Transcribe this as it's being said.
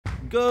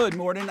Good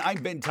morning,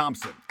 I'm Ben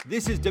Thompson.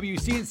 This is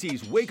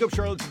WCNC's Wake Up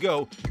Charlotte to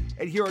Go,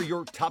 and here are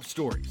your top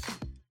stories.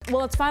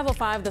 Well, it's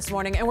 5:05 this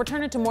morning, and we're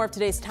turning to more of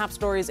today's top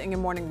stories in your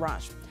morning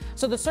rush.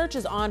 So the search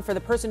is on for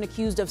the person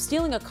accused of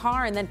stealing a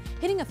car and then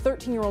hitting a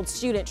 13-year-old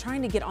student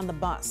trying to get on the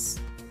bus.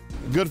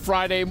 Good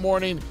Friday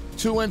morning.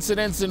 2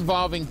 incidents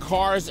involving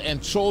cars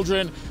and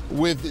children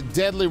with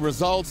deadly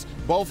results,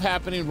 both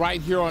happening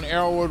right here on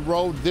Arrowwood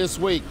Road this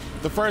week.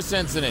 The first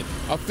incident,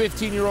 a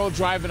 15-year-old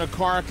driving a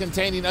car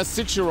containing a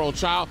 6-year-old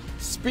child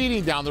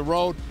speeding down the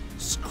road,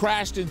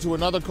 crashed into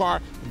another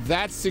car.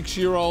 That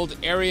 6-year-old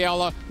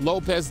Ariella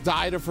Lopez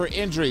died of her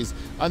injuries.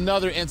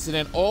 Another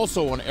incident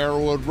also on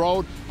Arrowwood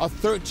Road, a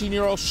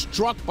 13-year-old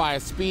struck by a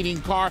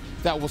speeding car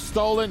that was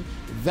stolen.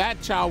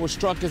 That child was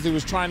struck as he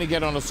was trying to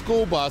get on a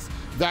school bus.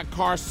 That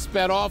car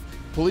sped off.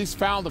 Police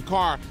found the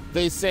car.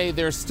 They say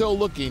they're still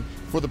looking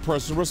for the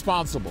person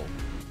responsible.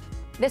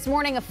 This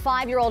morning, a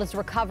 5-year-old is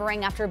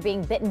recovering after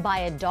being bitten by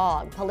a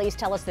dog. Police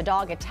tell us the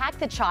dog attacked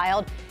the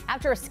child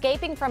after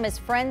escaping from his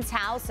friend's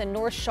house in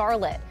North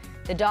Charlotte.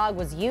 The dog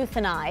was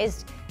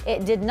euthanized.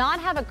 It did not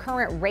have a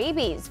current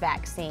rabies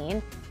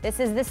vaccine. This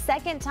is the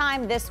second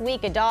time this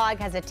week a dog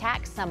has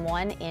attacked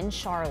someone in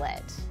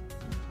Charlotte.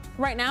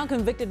 Right now,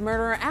 convicted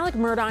murderer Alec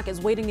Murdaugh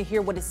is waiting to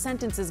hear what his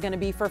sentence is going to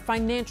be for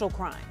financial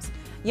crimes.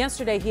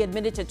 Yesterday, he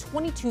admitted to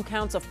 22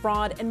 counts of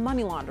fraud and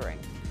money laundering.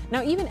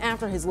 Now, even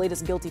after his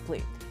latest guilty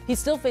plea, he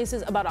still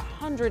faces about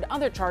 100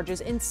 other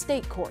charges in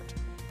state court.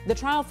 The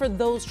trial for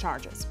those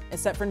charges is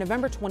set for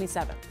November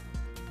 27th.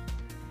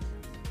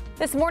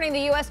 This morning,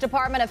 the U.S.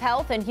 Department of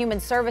Health and Human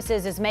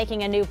Services is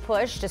making a new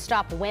push to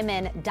stop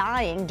women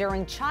dying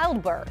during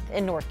childbirth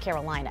in North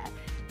Carolina.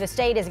 The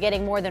state is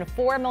getting more than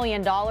 $4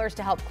 million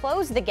to help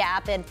close the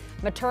gap in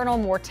maternal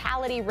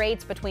mortality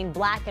rates between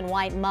black and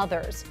white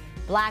mothers.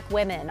 Black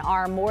women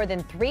are more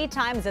than 3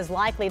 times as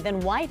likely than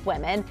white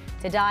women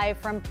to die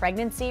from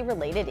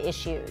pregnancy-related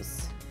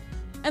issues.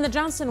 And the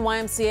Johnston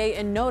YMCA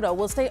in Noda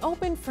will stay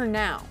open for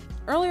now.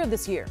 Earlier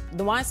this year,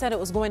 the Y said it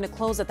was going to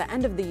close at the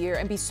end of the year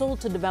and be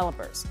sold to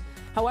developers.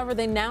 However,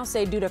 they now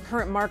say due to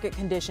current market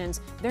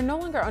conditions, they're no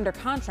longer under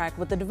contract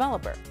with the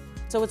developer.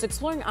 So it's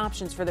exploring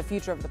options for the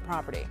future of the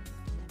property.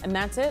 And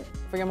that's it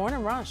for your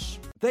Morning Rush.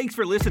 Thanks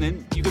for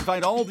listening. You can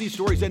find all of these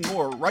stories and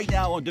more right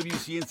now on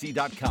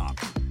WCNC.com.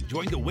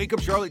 Join the Wake Up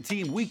Charlotte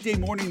team weekday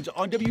mornings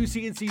on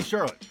WCNC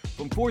Charlotte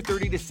from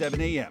 4:30 to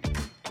 7 a.m.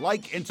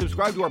 Like and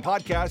subscribe to our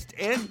podcast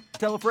and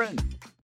tell a friend.